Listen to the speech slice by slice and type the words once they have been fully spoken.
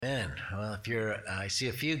Well, I see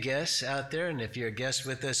a few guests out there, and if you're a guest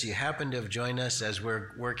with us, you happen to have joined us as we're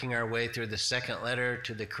working our way through the second letter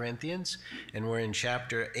to the Corinthians, and we're in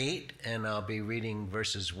chapter 8, and I'll be reading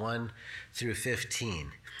verses 1 through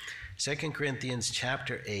 15. 2 Corinthians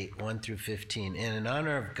chapter 8, 1 through 15. And in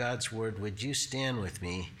honor of God's word, would you stand with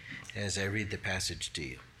me as I read the passage to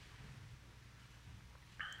you?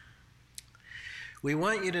 We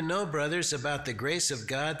want you to know, brothers, about the grace of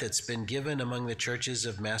God that's been given among the churches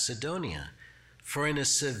of Macedonia. For in a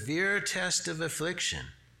severe test of affliction,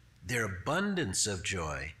 their abundance of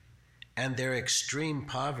joy and their extreme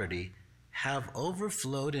poverty have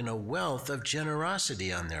overflowed in a wealth of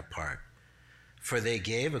generosity on their part. For they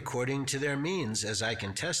gave according to their means, as I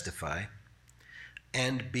can testify,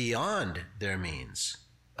 and beyond their means,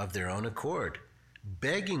 of their own accord,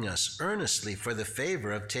 begging us earnestly for the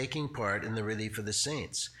favor of taking part in the relief of the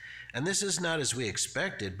saints. And this is not as we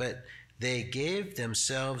expected, but they gave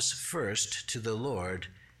themselves first to the Lord,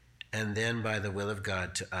 and then by the will of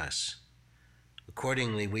God to us.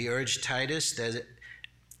 Accordingly, we urge Titus that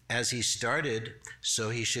as he started, so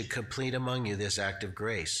he should complete among you this act of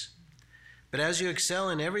grace. But as you excel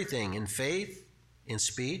in everything, in faith, in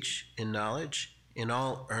speech, in knowledge, in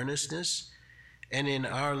all earnestness, and in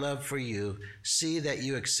our love for you, see that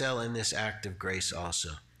you excel in this act of grace also.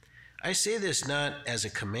 I say this not as a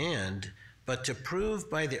command, but to prove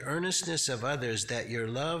by the earnestness of others that your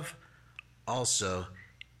love also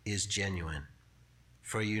is genuine.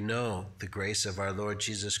 For you know the grace of our Lord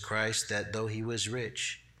Jesus Christ, that though he was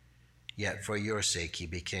rich, yet for your sake he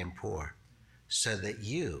became poor, so that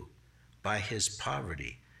you, by his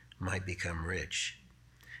poverty, might become rich.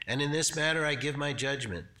 And in this matter I give my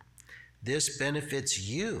judgment. This benefits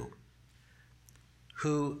you,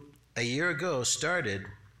 who a year ago started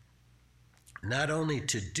not only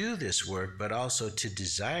to do this work, but also to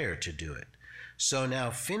desire to do it. So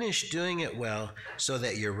now finish doing it well, so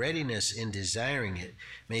that your readiness in desiring it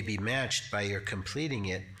may be matched by your completing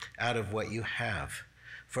it out of what you have.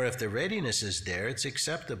 For if the readiness is there, it's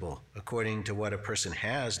acceptable, according to what a person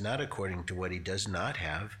has, not according to what he does not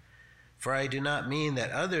have. For I do not mean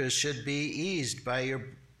that others should be eased by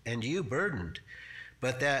you burdened,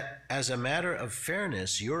 but that as a matter of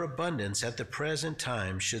fairness, your abundance at the present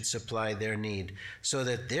time should supply their need, so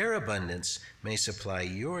that their abundance may supply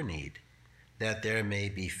your need, that there may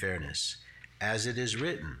be fairness. As it is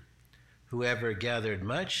written, whoever gathered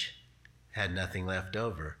much had nothing left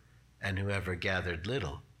over, and whoever gathered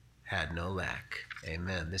little had no lack.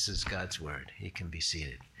 Amen. This is God's word. You can be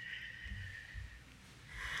seated.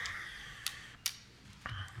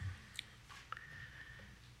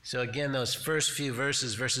 So again, those first few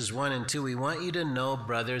verses, verses 1 and 2, we want you to know,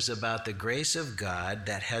 brothers, about the grace of God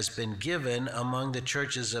that has been given among the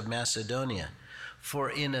churches of Macedonia. For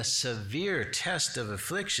in a severe test of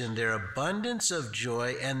affliction, their abundance of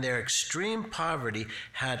joy and their extreme poverty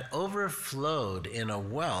had overflowed in a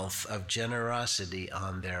wealth of generosity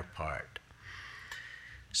on their part.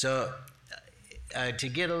 So to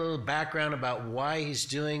get a little background about why he's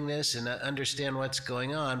doing this and understand what's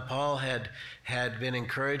going on, Paul had been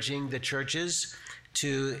encouraging the churches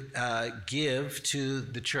to give to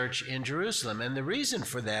the church in Jerusalem. And the reason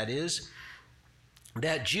for that is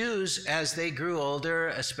that Jews, as they grew older,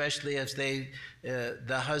 especially as the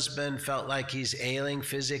husband felt like he's ailing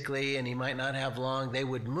physically and he might not have long, they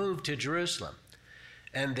would move to Jerusalem.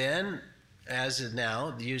 And then, as is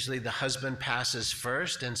now, usually the husband passes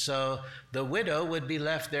first, and so the widow would be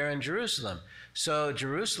left there in Jerusalem. So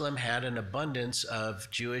Jerusalem had an abundance of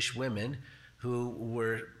Jewish women who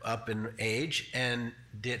were up in age and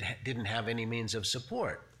didn't have any means of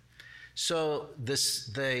support. So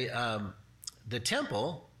the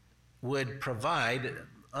temple would provide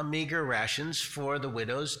meager rations for the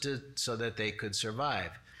widows so that they could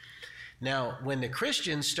survive. Now, when the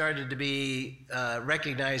Christians started to be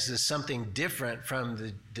recognized as something different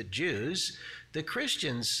from the Jews, the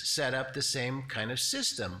Christians set up the same kind of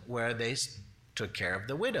system where they took care of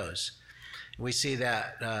the widows. We see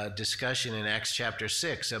that discussion in Acts chapter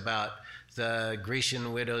 6 about the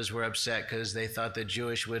Grecian widows were upset because they thought the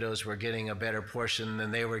Jewish widows were getting a better portion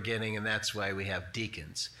than they were getting, and that's why we have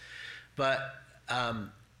deacons. But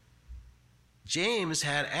James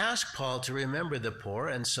had asked Paul to remember the poor,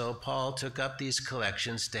 and so Paul took up these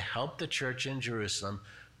collections to help the church in Jerusalem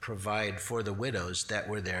provide for the widows that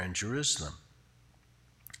were there in Jerusalem.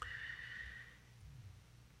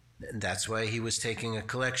 And that's why he was taking a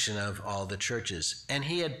collection of all the churches. And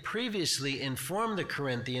he had previously informed the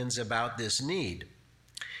Corinthians about this need.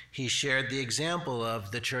 He shared the example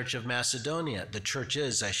of the church of Macedonia, the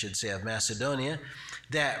churches, I should say, of Macedonia,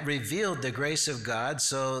 that revealed the grace of God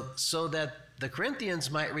so that the Corinthians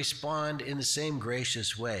might respond in the same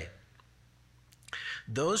gracious way.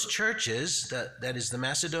 Those churches, that is the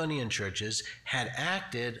Macedonian churches, had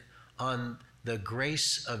acted on the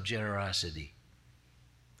grace of generosity.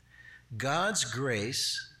 God's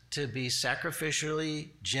grace to be sacrificially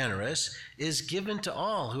generous is given to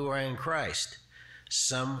all who are in Christ.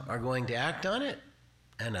 Some are going to act on it,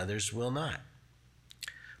 and others will not.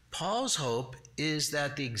 Paul's hope is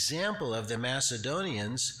that the example of the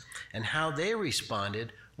Macedonians and how they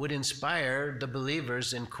responded would inspire the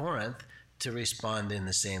believers in Corinth to respond in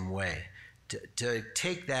the same way, to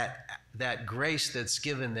take that grace that's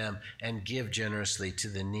given them and give generously to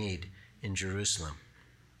the need in Jerusalem.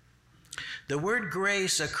 The word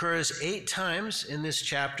grace occurs 8 times in this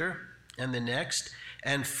chapter and the next,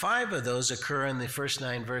 and 5 of those occur in the first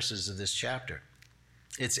 9 verses of this chapter.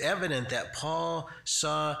 It's evident that Paul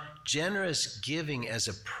saw generous giving as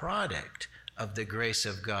a product of the grace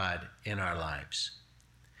of God in our lives.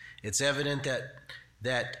 It's evident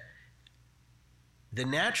that the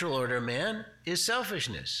natural order of man is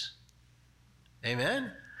selfishness.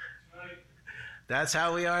 Amen? Right. That's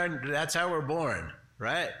how we are, that's how we're born,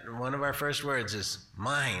 right? One of our first words is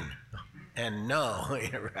mine and no,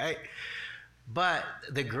 right? But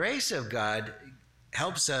the grace of God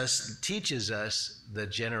helps us, teaches us the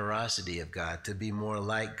generosity of God, to be more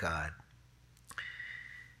like God.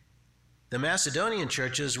 The Macedonian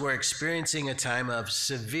churches were experiencing a time of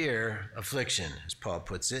severe affliction, as Paul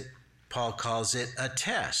puts it. Paul calls it a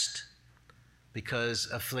test, because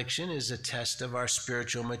affliction is a test of our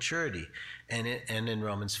spiritual maturity. And in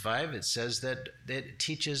Romans 5, it says that it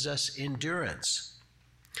teaches us endurance.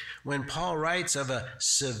 When Paul writes of a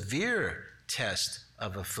severe test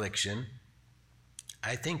of affliction,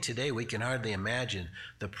 I think today we can hardly imagine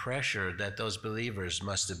the pressure that those believers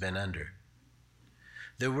must have been under.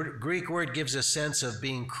 The Greek word gives a sense of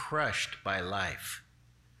being crushed by life.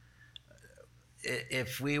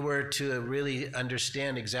 If we were to really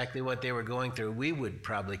understand exactly what they were going through, we would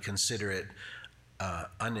probably consider it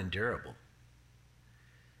unendurable.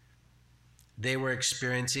 They were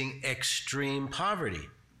experiencing extreme poverty.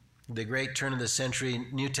 The great turn-of-the-century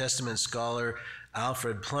New Testament scholar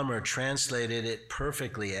Alfred Plummer translated it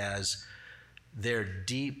perfectly as their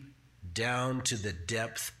deep down to the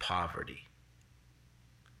depth poverty.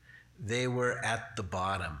 They were at the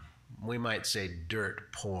bottom. We might say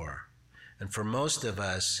dirt poor. And for most of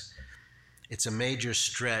us, it's a major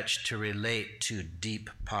stretch to relate to deep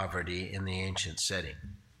poverty in the ancient setting.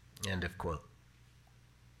 End of quote.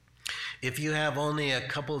 If you have only a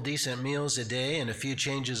couple decent meals a day and a few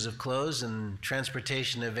changes of clothes and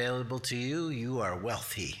transportation available to you, you are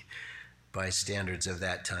wealthy by standards of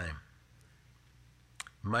that time.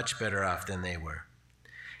 Much better off than they were.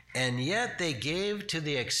 And yet they gave to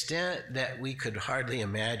the extent that we could hardly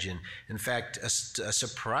imagine. In fact, a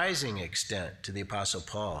surprising extent to the Apostle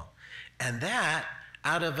Paul. And that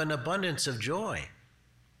out of an abundance of joy.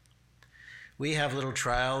 We have little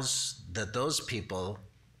trials that those people,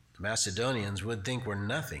 Macedonians, would think were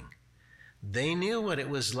nothing. They knew what it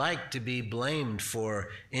was like to be blamed for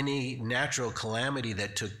any natural calamity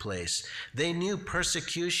that took place. They knew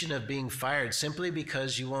persecution of being fired simply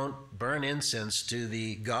because you won't burn incense to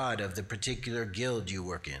the god of the particular guild you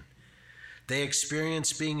work in. They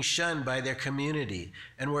experienced being shunned by their community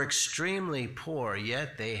and were extremely poor,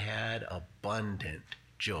 yet they had abundant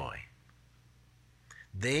joy.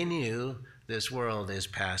 They knew this world is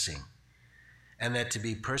passing, and that to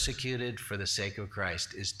be persecuted for the sake of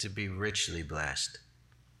Christ is to be richly blessed.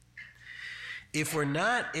 If we're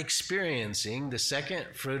not experiencing the second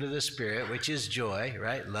fruit of the Spirit, which is joy,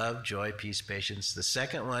 right? Love, joy, peace, patience. The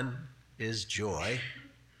second one is joy.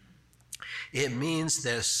 It means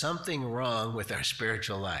there's something wrong with our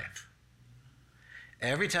spiritual life.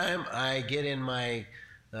 Every time I get in my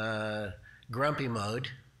grumpy mode,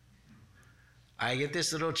 I get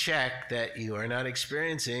this little check that you are not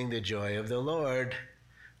experiencing the joy of the Lord.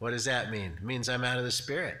 What does that mean? It means I'm out of the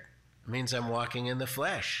Spirit. It means I'm walking in the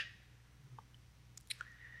flesh.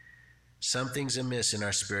 Something's amiss in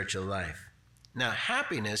our spiritual life. Now,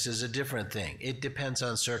 happiness is a different thing. It depends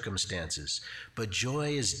on circumstances. But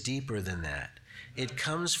joy is deeper than that. It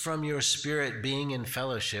comes from your spirit being in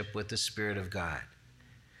fellowship with the Spirit of God.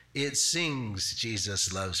 It sings,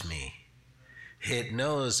 Jesus loves me. It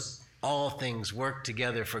knows all things work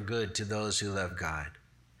together for good to those who love God.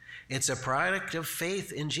 It's a product of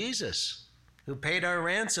faith in Jesus, who paid our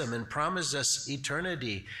ransom and promised us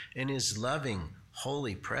eternity in his loving,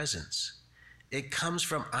 holy presence. It comes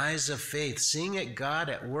from eyes of faith, seeing it God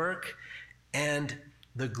at work and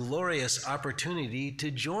the glorious opportunity to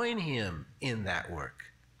join him in that work.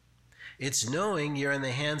 It's knowing you're in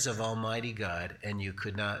the hands of Almighty God and you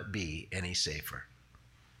could not be any safer.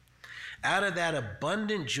 Out of that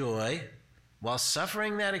abundant joy, while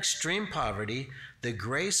suffering that extreme poverty, the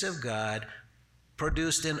grace of God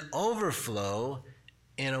produced an overflow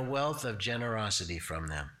in a wealth of generosity from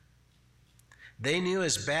them. They knew,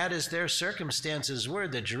 as bad as their circumstances were,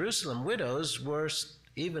 the Jerusalem widows were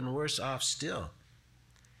even worse off still.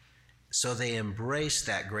 So they embraced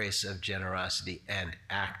that grace of generosity and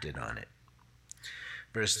acted on it.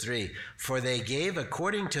 Verse 3, for they gave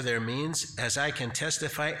according to their means, as I can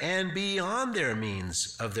testify, and beyond their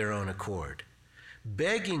means of their own accord,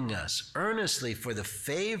 begging us earnestly for the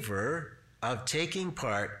favor of taking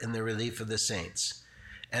part in the relief of the saints.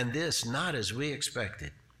 And this not as we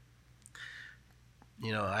expected.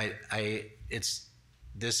 You know,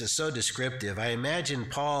 this is so descriptive. I imagine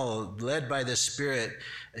Paul, led by the Spirit,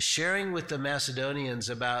 sharing with the Macedonians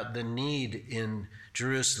about the need in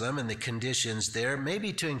Jerusalem and the conditions there,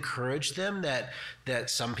 maybe to encourage them that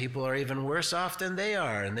some people are even worse off than they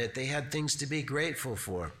are and that they had things to be grateful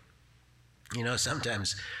for. You know,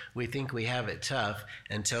 sometimes we think we have it tough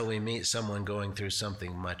until we meet someone going through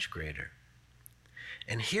something much greater.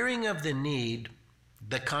 And hearing of the need,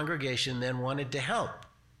 the congregation then wanted to help.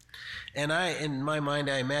 And in my mind,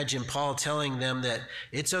 I imagine Paul telling them that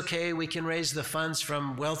it's okay, we can raise the funds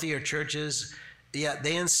from wealthier churches. Yet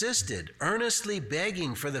they insisted, earnestly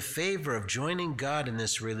begging for the favor of joining God in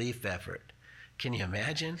this relief effort. Can you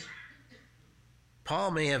imagine?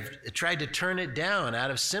 Paul may have tried to turn it down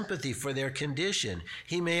out of sympathy for their condition.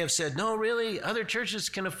 He may have said, no, really, other churches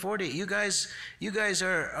can afford it. You guys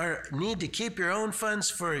are need to keep your own funds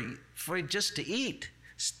for just to eat.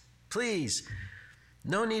 Please,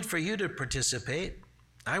 no need for you to participate.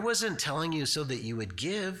 I wasn't telling you so that you would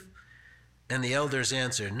give. And the elders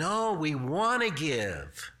answered, no, we want to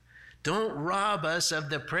give. Don't rob us of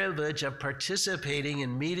the privilege of participating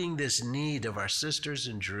in meeting this need of our sisters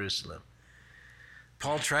in Jerusalem.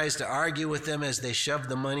 Paul tries to argue with them as they shove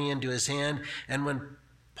the money into his hand. And when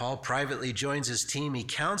Paul privately joins his team, he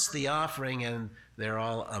counts the offering and they're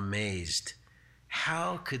all amazed.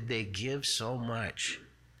 How could they give so much?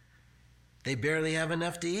 They barely have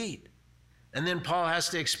enough to eat. And then Paul has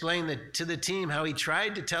to explain to the team how he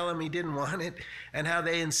tried to tell them he didn't want it and how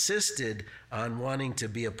they insisted on wanting to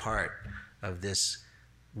be a part of this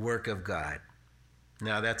work of God.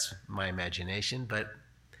 Now, that's my imagination, but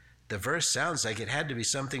the verse sounds like it had to be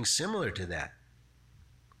something similar to that.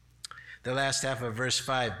 The last half of verse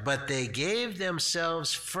 5, but they gave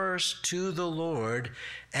themselves first to the Lord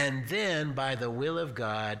and then by the will of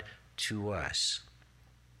God to us.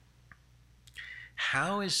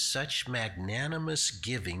 How is such magnanimous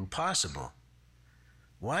giving possible?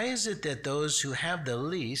 Why is it that those who have the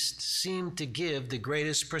least seem to give the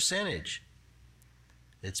greatest percentage?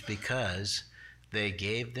 It's because they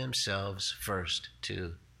gave themselves first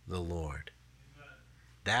to the Lord.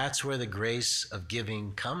 That's where the grace of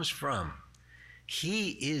giving comes from.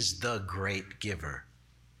 He is the great giver.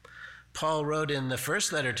 Paul wrote in the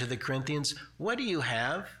first letter to the Corinthians, what do you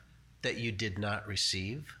have that you did not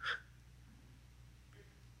receive?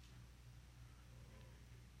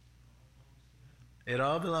 It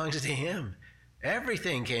all belongs to him.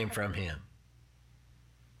 Everything came from him.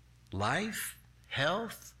 Life,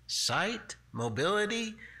 health, sight,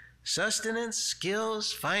 mobility, sustenance,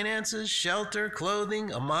 skills, finances, shelter,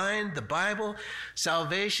 clothing, a mind, the Bible,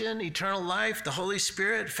 salvation, eternal life, the Holy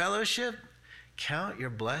Spirit, fellowship. Count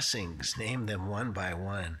your blessings. Name them one by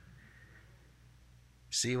one.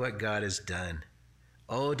 See what God has done.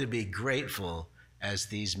 Oh, to be grateful as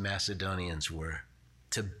these Macedonians were.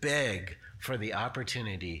 To beg for the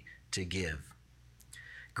opportunity to give.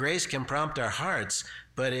 Grace can prompt our hearts,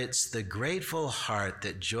 but it's the grateful heart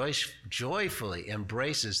that joyfully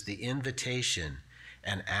embraces the invitation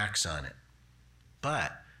and acts on it.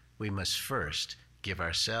 But we must first give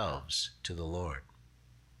ourselves to the Lord.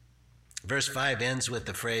 Verse 5 ends with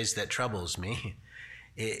the phrase that troubles me.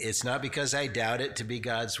 It's not because I doubt it to be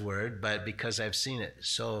God's word, but because I've seen it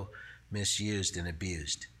so misused and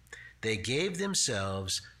abused. They gave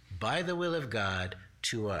themselves by the will of God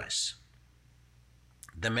to us.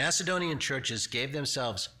 The Macedonian churches gave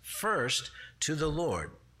themselves first to the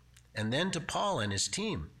Lord and then to Paul and his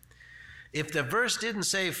team. If the verse didn't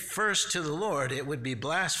say first to the Lord, it would be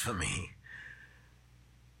blasphemy.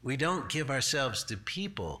 We don't give ourselves to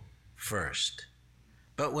people first.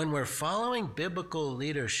 But when we're following biblical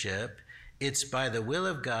leadership, it's by the will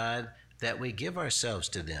of God that we give ourselves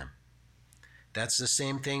to them. That's the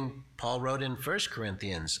same thing Paul wrote in 1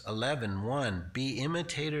 Corinthians 11:1, be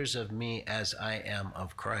imitators of me as I am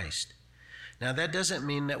of Christ. Now that doesn't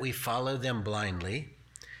mean that we follow them blindly.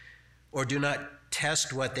 or do not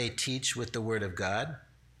test what they teach with the word of God.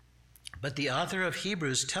 But the author of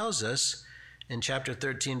Hebrews tells us in chapter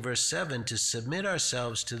 13, verse 7, to submit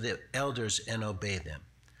ourselves to the elders and obey them.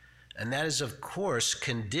 And that is, of course,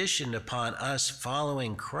 conditioned upon us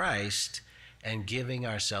following Christ and giving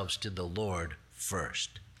ourselves to the Lord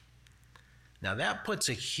first. Now that puts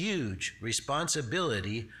a huge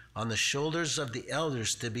responsibility on the shoulders of the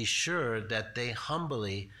elders to be sure that they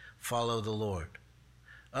humbly follow the Lord.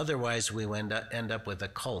 Otherwise, we end up with a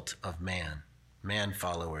cult of man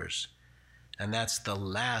followers. And that's the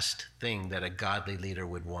last thing that a godly leader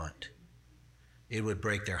would want. It would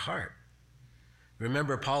break their heart.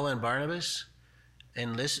 Remember Paul and Barnabas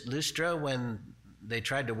in Lystra when they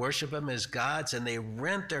tried to worship him as gods and they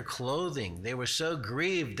rent their clothing. They were so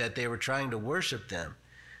grieved that they were trying to worship them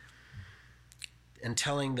and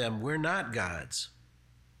telling them, we're not gods,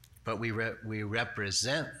 but we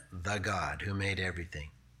represent the God who made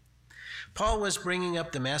everything. Paul was bringing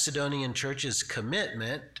up the Macedonian church's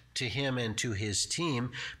commitment to him and to his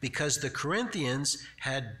team because the Corinthians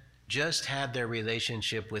had just had their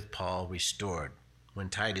relationship with Paul restored when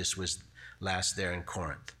Titus was last there in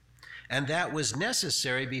Corinth. And that was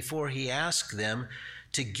necessary before he asked them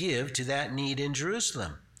to give to that need in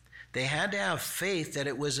Jerusalem. They had to have faith that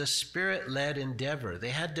it was a spirit-led endeavor. They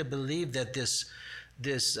had to believe that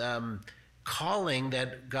this calling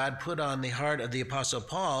that God put on the heart of the Apostle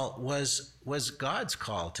Paul was God's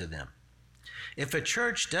call to them. If a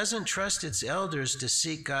church doesn't trust its elders to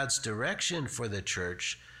seek God's direction for the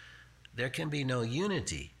church, there can be no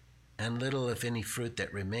unity and little, if any, fruit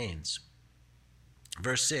that remains.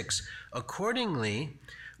 Verse 6, accordingly,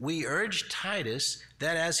 we urge Titus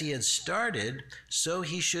that as he had started, so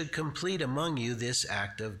he should complete among you this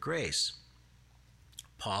act of grace.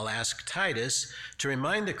 Paul asked Titus to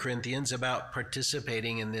remind the Corinthians about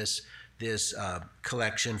participating in this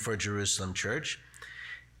collection for Jerusalem church.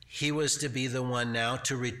 He was to be the one now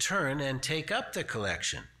to return and take up the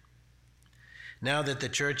collection. Now that the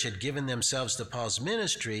church had given themselves to Paul's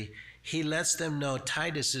ministry, he lets them know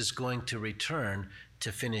Titus is going to return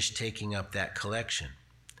to finish taking up that collection.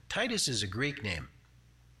 Titus is a Greek name,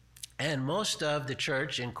 and most of the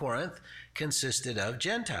church in Corinth consisted of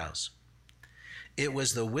Gentiles. It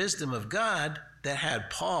was the wisdom of God that had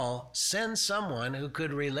Paul send someone who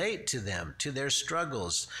could relate to them, to their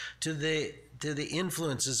struggles, to the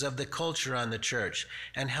influences of the culture on the church,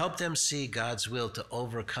 and help them see God's will to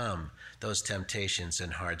overcome those temptations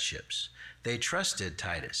and hardships. They trusted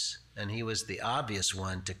Titus, and he was the obvious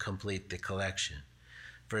one to complete the collection.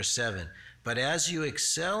 Verse 7, but as you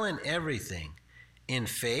excel in everything, in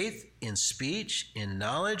faith, in speech, in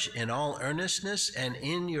knowledge, in all earnestness, and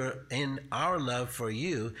in our love for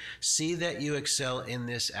you, see that you excel in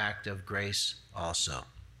this act of grace also.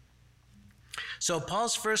 So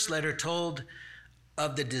Paul's first letter told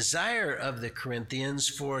of the desire of the Corinthians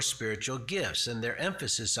for spiritual gifts and their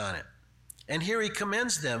emphasis on it. And here he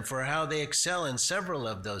commends them for how they excel in several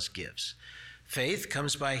of those gifts. Faith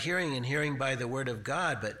comes by hearing, and hearing by the word of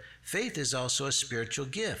God, but faith is also a spiritual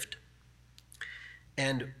gift.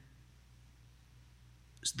 And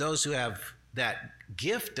those who have that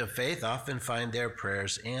gift of faith often find their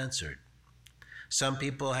prayers answered. Some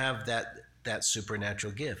people have that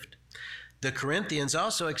supernatural gift. The Corinthians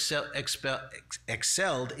also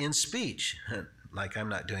excelled in speech, like I'm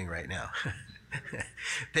not doing right now.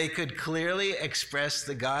 They could clearly express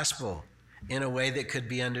the gospel in a way that could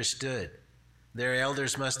be understood. Their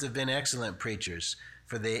elders must have been excellent preachers,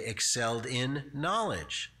 for they excelled in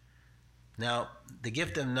knowledge. Now, the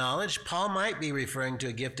gift of knowledge, Paul might be referring to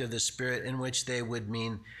a gift of the Spirit in which that would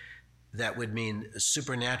mean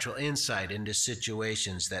supernatural insight into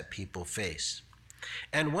situations that people face.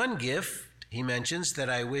 And one gift he mentions that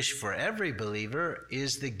I wish for every believer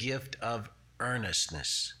is the gift of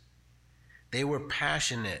earnestness. They were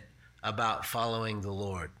passionate about following the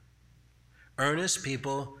Lord. Earnest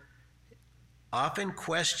people often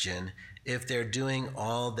question if they're doing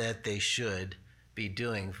all that they should be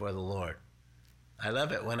doing for the Lord. I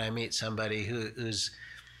love it when I meet somebody who's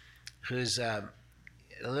a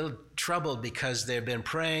little troubled because they've been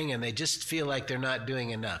praying and they just feel like they're not doing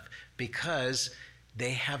enough because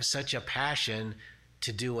they have such a passion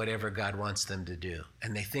to do whatever God wants them to do,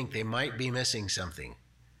 and they think they might be missing something.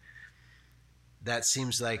 That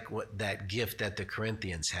seems like that gift that the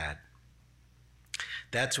Corinthians had.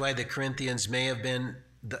 That's why the Corinthians may have been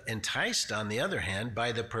enticed, on the other hand,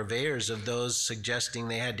 by the purveyors of those suggesting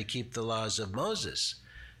they had to keep the laws of Moses,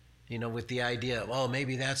 with the idea of,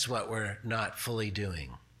 maybe that's what we're not fully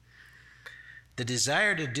doing. The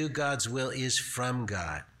desire to do God's will is from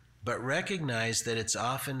God. but recognize that it's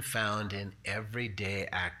often found in everyday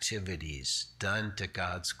activities done to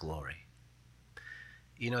God's glory.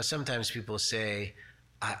 You know, sometimes people say,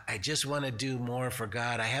 I just want to do more for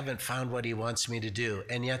God. I haven't found what he wants me to do.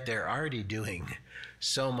 And yet they're already doing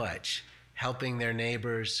so much, helping their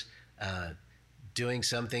neighbors, doing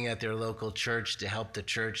something at their local church to help the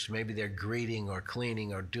church. Maybe they're greeting or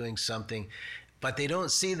cleaning or doing something, but they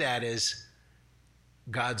don't see that as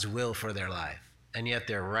God's will for their life. And yet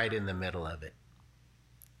they're right in the middle of it.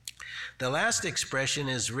 The last expression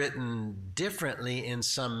is written differently in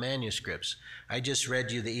some manuscripts. I just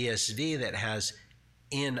read you the ESV that has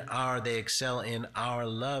they excel in our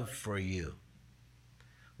love for you.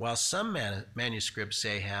 While some manuscripts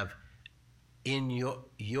have in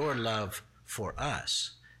your love for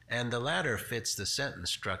us, and the latter fits the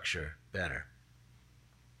sentence structure better.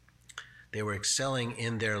 They were excelling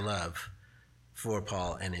in their love for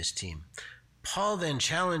Paul and his team. Paul then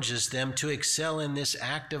challenges them to excel in this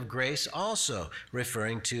act of grace also,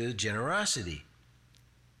 referring to generosity.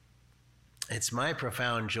 It's my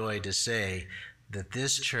profound joy to say that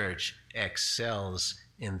this church excels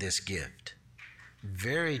in this gift.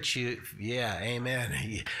 Yeah,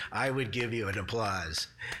 amen. I would give you an applause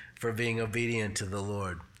for being obedient to the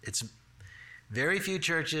Lord. It's very few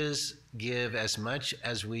churches give as much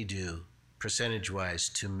as we do, percentage-wise,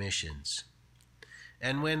 to missions.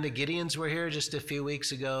 And when the Gideons were here just a few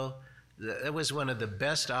weeks ago, that was one of the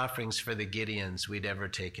best offerings for the Gideons we'd ever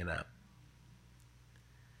taken up.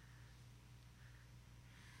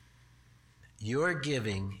 Your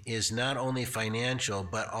giving is not only financial,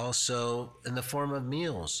 but also in the form of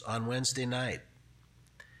meals on Wednesday night.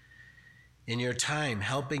 In your time,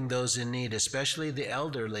 helping those in need, especially the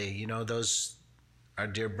elderly, you know, those our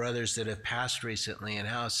dear brothers that have passed recently, and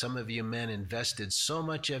how some of you men invested so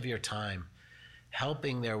much of your time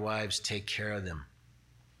helping their wives take care of them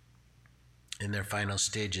in their final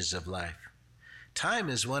stages of life. Time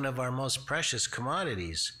is one of our most precious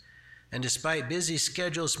commodities. And despite busy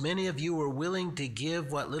schedules, many of you are willing to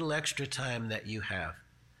give what little extra time that you have.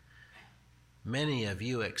 Many of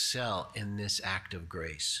you excel in this act of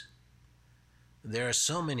grace. There are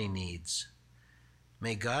so many needs.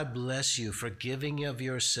 May God bless you for giving of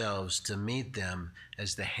yourselves to meet them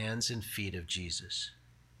as the hands and feet of Jesus.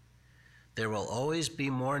 There will always be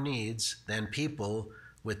more needs than people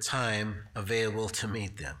with time available to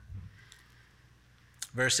meet them.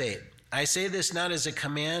 Verse 8. I say this not as a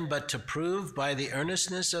command, but to prove by the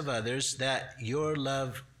earnestness of others that your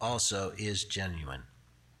love also is genuine.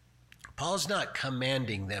 Paul's not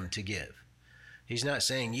commanding them to give. He's not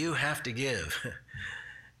saying you have to give.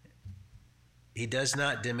 He does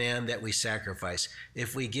not demand that we sacrifice.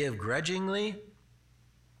 If we give grudgingly,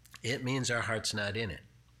 it means our heart's not in it.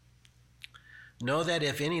 Know that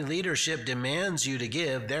if any leadership demands you to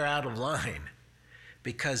give, they're out of line.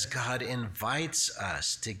 Because God invites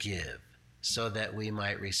us to give so that we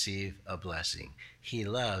might receive a blessing. He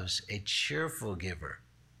loves a cheerful giver.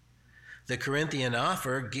 The Corinthian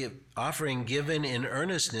offering given in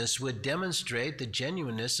earnestness would demonstrate the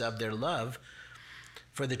genuineness of their love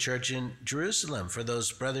for the church in Jerusalem, for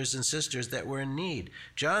those brothers and sisters that were in need.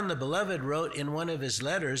 John the Beloved wrote in one of his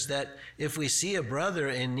letters that if we see a brother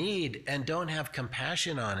in need and don't have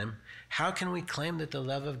compassion on him, how can we claim that the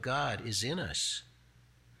love of God is in us?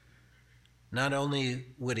 Not only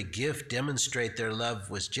would a gift demonstrate their love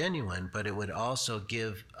was genuine, but it would also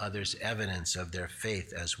give others evidence of their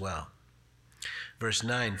faith as well. Verse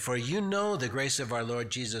 9, for you know the grace of our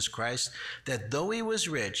Lord Jesus Christ, that though he was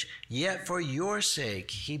rich, yet for your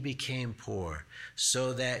sake he became poor,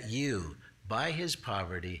 so that you, by his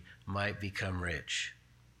poverty, might become rich.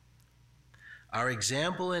 Our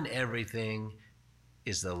example in everything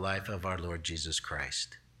is the life of our Lord Jesus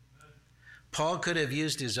Christ. Paul could have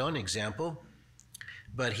used his own example,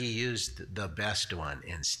 but he used the best one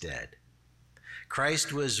instead.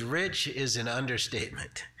 Christ was rich is an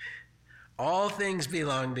understatement. All things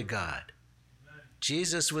belong to God.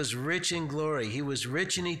 Jesus was rich in glory. He was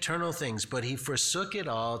rich in eternal things, but he forsook it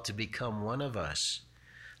all to become one of us,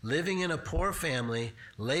 living in a poor family,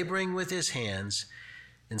 laboring with his hands.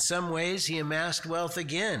 In some ways, he amassed wealth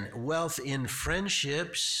again, wealth in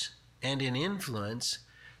friendships and in influence,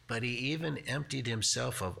 but he even emptied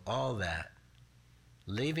himself of all that,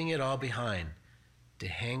 leaving it all behind to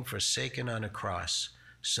hang forsaken on a cross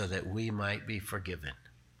so that we might be forgiven.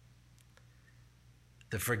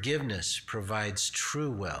 The forgiveness provides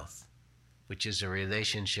true wealth, which is a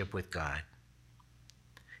relationship with God.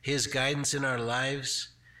 His guidance in our lives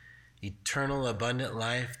eternal abundant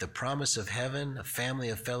life, the promise of heaven, a family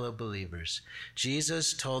of fellow believers.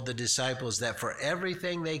 Jesus told the disciples that for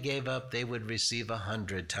everything they gave up, they would receive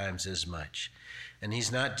 100 times as much. And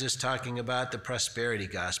he's not just talking about the prosperity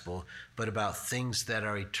gospel, but about things that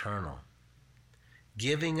are eternal.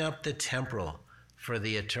 Giving up the temporal for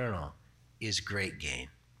the eternal is great gain.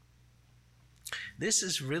 This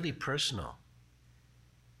is really personal.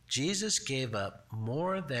 Jesus gave up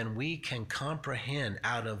more than we can comprehend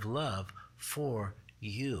out of love for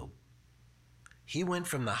you. He went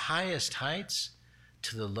from the highest heights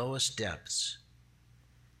to the lowest depths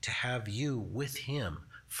to have you with him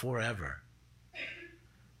forever.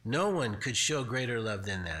 No one could show greater love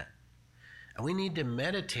than that. And we need to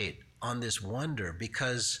meditate on this wonder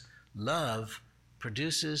because love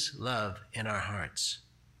produces love in our hearts.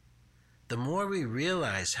 The more we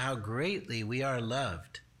realize how greatly we are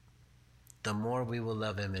loved, the more we will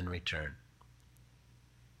love him in return.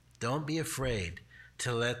 Don't be afraid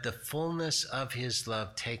to let the fullness of his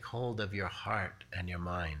love take hold of your heart and your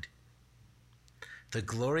mind. The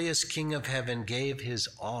glorious King of heaven gave his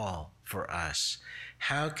all for us.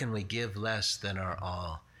 How can we give less than our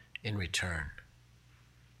all in return?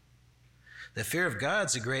 The fear of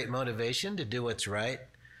God's a great motivation to do what's right,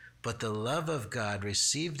 but the love of God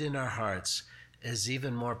received in our hearts is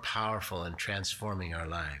even more powerful in transforming our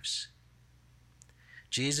lives.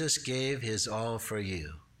 Jesus gave his all for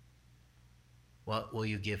you. What will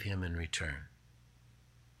you give him in return?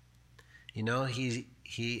 You know,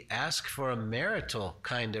 he asked for a marital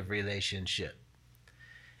kind of relationship.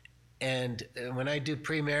 And when I do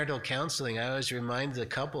premarital counseling, I always remind the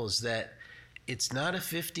couples that it's not a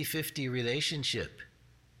 50-50 relationship.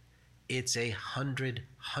 It's a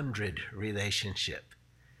 100-100 relationship.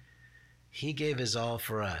 He gave his all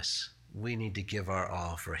for us. We need to give our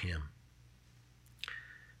all for him.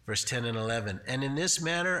 Verse 10 and 11, and in this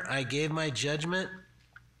manner I gave my judgment.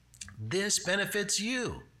 This benefits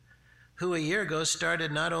you, who a year ago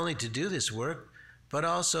started not only to do this work, but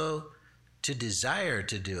also to desire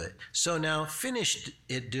to do it. So now finish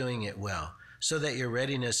it doing it well, so that your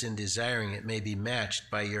readiness in desiring it may be matched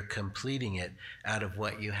by your completing it out of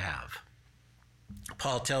what you have.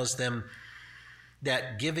 Paul tells them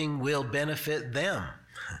that giving will benefit them.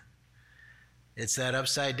 It's that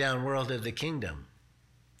upside down world of the kingdom.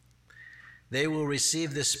 They will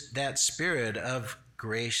receive that spirit of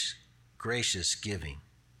gracious giving.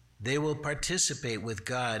 They will participate with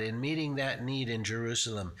God in meeting that need in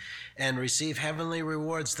Jerusalem and receive heavenly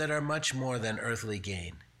rewards that are much more than earthly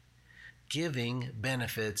gain. Giving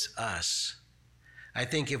benefits us. I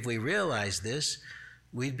think if we realize this,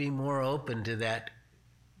 we'd be more open to that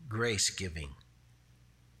grace giving.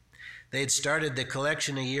 They had started the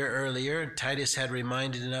collection a year earlier. Titus had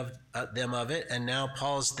reminded them of it, and now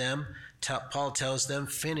Paul tells them,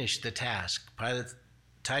 finish the task.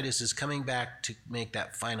 Titus is coming back to make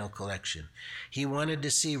that final collection. He wanted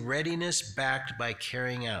to see readiness backed by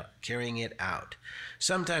carrying it out.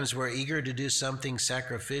 Sometimes we're eager to do something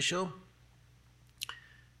sacrificial.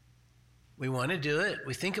 We want to do it.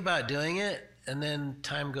 We think about doing it, and then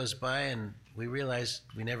time goes by and we realize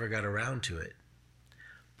we never got around to it.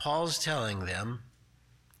 Paul's telling them,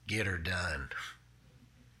 get her done.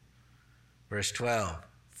 Verse 12,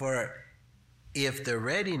 for if the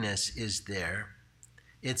readiness is there,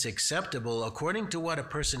 it's acceptable according to what a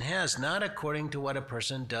person has, not according to what a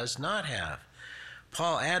person does not have.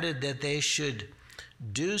 Paul added that they should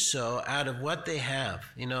do so out of what they have.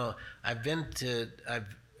 You know, I've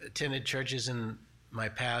attended churches in my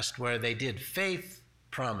past where they did faith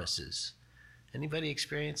promises. Anybody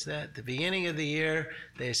experience that? At the beginning of the year,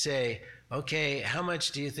 they say, okay, how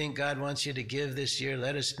much do you think God wants you to give this year?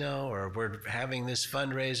 Let us know. Or we're having this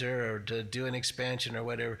fundraiser or to do an expansion or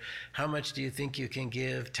whatever. How much do you think you can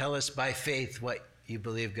give? Tell us by faith what you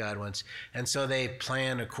believe God wants. And so they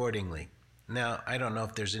plan accordingly. Now, I don't know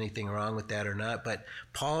if there's anything wrong with that or not, but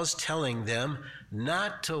Paul's telling them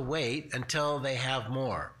not to wait until they have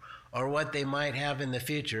more or what they might have in the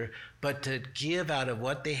future, but to give out of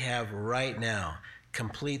what they have right now.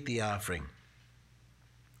 Complete the offering.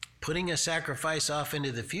 Putting a sacrifice off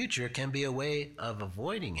into the future can be a way of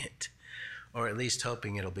avoiding it, or at least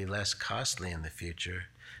hoping it'll be less costly in the future.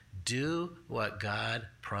 Do what God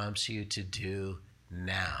prompts you to do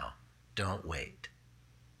now. Don't wait.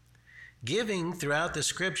 Giving throughout the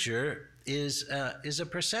scripture is a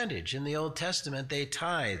percentage. In the Old Testament, they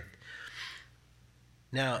tithe.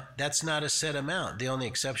 Now, that's not a set amount. The only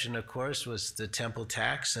exception, of course, was the temple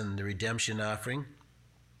tax and the redemption offering,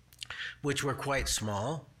 which were quite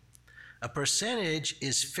small. A percentage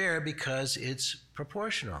is fair because it's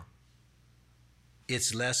proportional.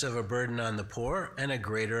 It's less of a burden on the poor and a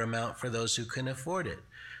greater amount for those who can afford it.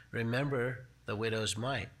 Remember the widow's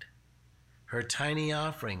mite. Her tiny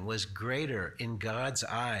offering was greater in God's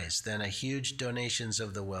eyes than a huge donations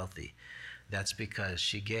of the wealthy. That's because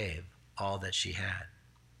she gave all that she had.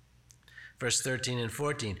 Verse 13 and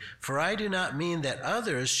 14, for I do not mean that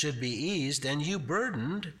others should be eased and you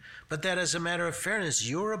burdened, but that as a matter of fairness,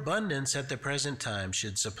 your abundance at the present time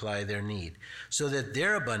should supply their need, so that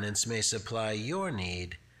their abundance may supply your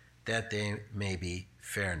need, that there may be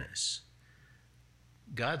fairness.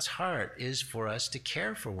 God's heart is for us to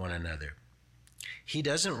care for one another. He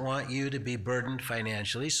doesn't want you to be burdened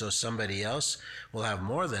financially so somebody else will have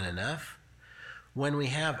more than enough. When we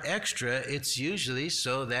have extra, it's usually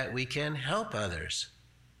so that we can help others.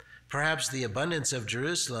 Perhaps the abundance of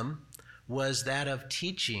Jerusalem was that of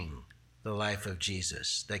teaching the life of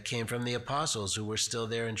Jesus that came from the apostles who were still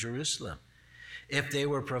there in Jerusalem. If they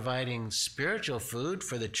were providing spiritual food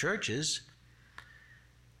for the churches,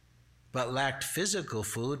 but lacked physical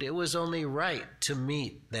food, it was only right to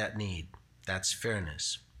meet that need. That's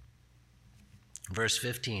fairness. Verse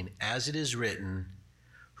 15, as it is written,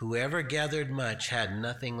 whoever gathered much had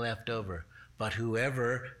nothing left over, but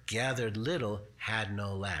whoever gathered little had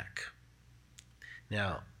no lack.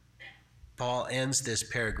 Now, Paul ends this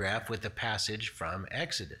paragraph with a passage from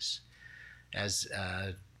Exodus, as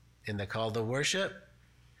in the call to worship,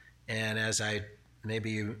 and as maybe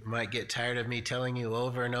you might get tired of me telling you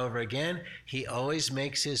over and over again, he always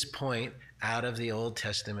makes his point out of the Old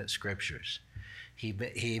Testament scriptures.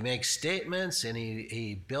 He makes statements and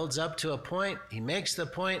he builds up to a point, he makes the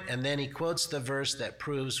point, and then he quotes the verse that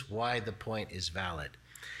proves why the point is valid.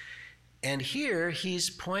 And here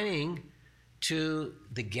he's pointing to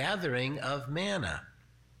the gathering of manna.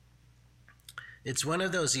 It's one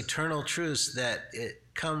of those eternal truths that it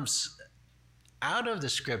comes out of the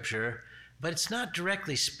scripture, but it's not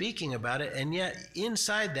directly speaking about it, and yet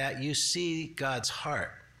inside that you see God's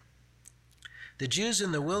heart. The Jews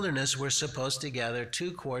in the wilderness were supposed to gather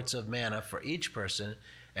 2 quarts of manna for each person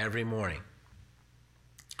every morning.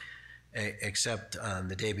 Except on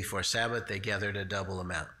the day before Sabbath, they gathered a double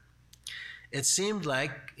amount. It seemed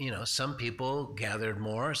like, some people gathered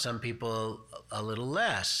more, some people a little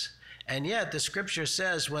less. And yet the scripture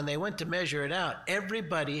says when they went to measure it out,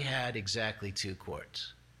 everybody had exactly 2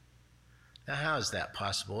 quarts. Now, how is that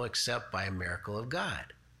possible except by a miracle of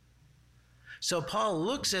God? So Paul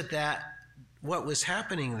looks at that, what was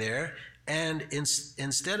happening there, and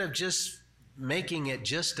instead of just making it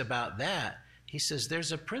just about that, he says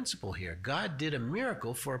there's a principle here. God did a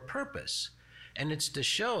miracle for a purpose, and it's to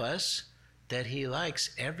show us that he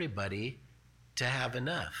likes everybody to have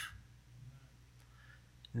enough.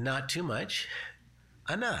 Not too much,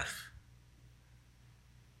 enough.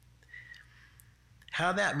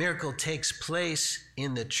 How that miracle takes place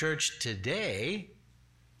in the church today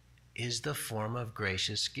is the form of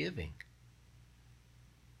gracious giving.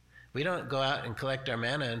 We don't go out and collect our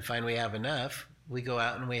manna and find we have enough. We go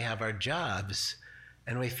out and we have our jobs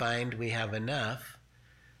and we find we have enough.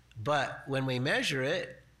 But when we measure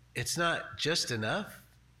it, it's not just enough.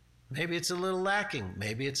 Maybe it's a little lacking.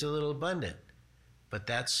 Maybe it's a little abundant. But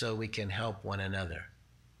that's so we can help one another.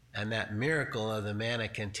 And that miracle of the manna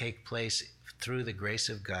can take place through the grace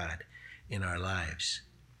of God in our lives.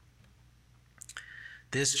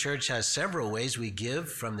 This church has several ways we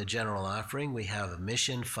give from the general offering. We have a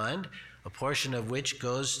mission fund, a portion of which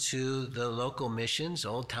goes to the local missions,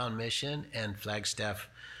 Old Town Mission and Flagstaff,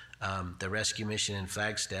 the Rescue Mission in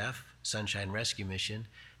Flagstaff, Sunshine Rescue Mission,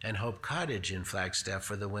 and Hope Cottage in Flagstaff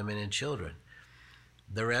for the women and children.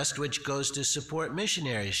 The rest which goes to support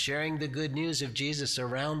missionaries, sharing the good news of Jesus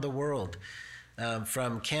around the world,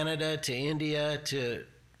 from Canada to India to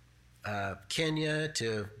Kenya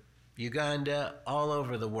to Uganda, all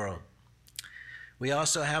over the world. We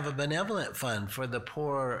also have a benevolent fund for the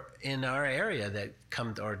poor in our area that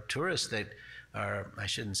come, or tourists that are, I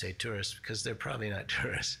shouldn't say tourists because they're probably not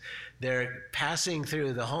tourists. They're passing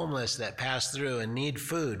through, the homeless that pass through and need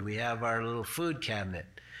food. We have our little food cabinet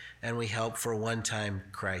and we help for one-time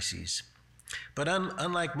crises. But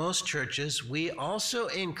unlike most churches, we also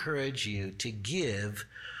encourage you to give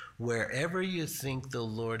wherever you think the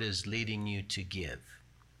Lord is leading you to give.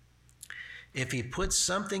 If he puts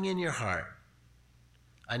something in your heart,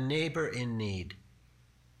 a neighbor in need,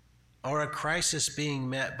 or a crisis being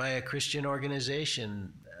met by a Christian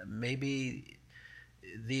organization, maybe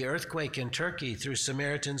the earthquake in Turkey through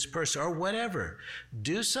Samaritan's Purse, or whatever,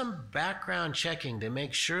 do some background checking to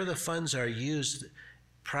make sure the funds are used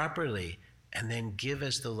properly, and then give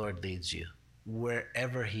as the Lord leads you,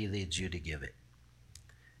 wherever he leads you to give it.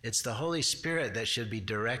 It's the Holy Spirit that should be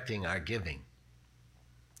directing our giving.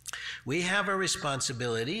 We have a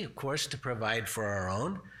responsibility, of course, to provide for our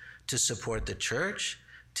own, to support the church,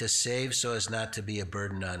 to save so as not to be a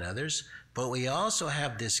burden on others, but we also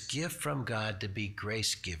have this gift from God to be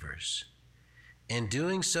grace givers. In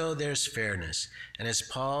doing so, there's fairness. And as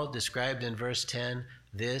Paul described in verse 10,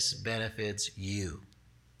 this benefits you.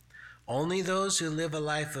 Only those who live a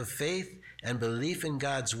life of faith and belief in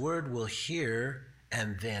God's word will hear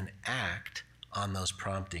and then act on those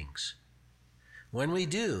promptings. When we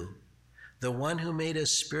do, the one who made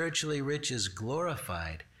us spiritually rich is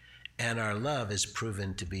glorified, and our love is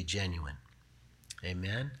proven to be genuine.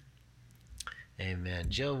 Amen. Amen.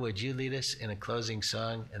 Jill, would you lead us in a closing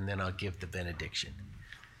song, and then I'll give the benediction.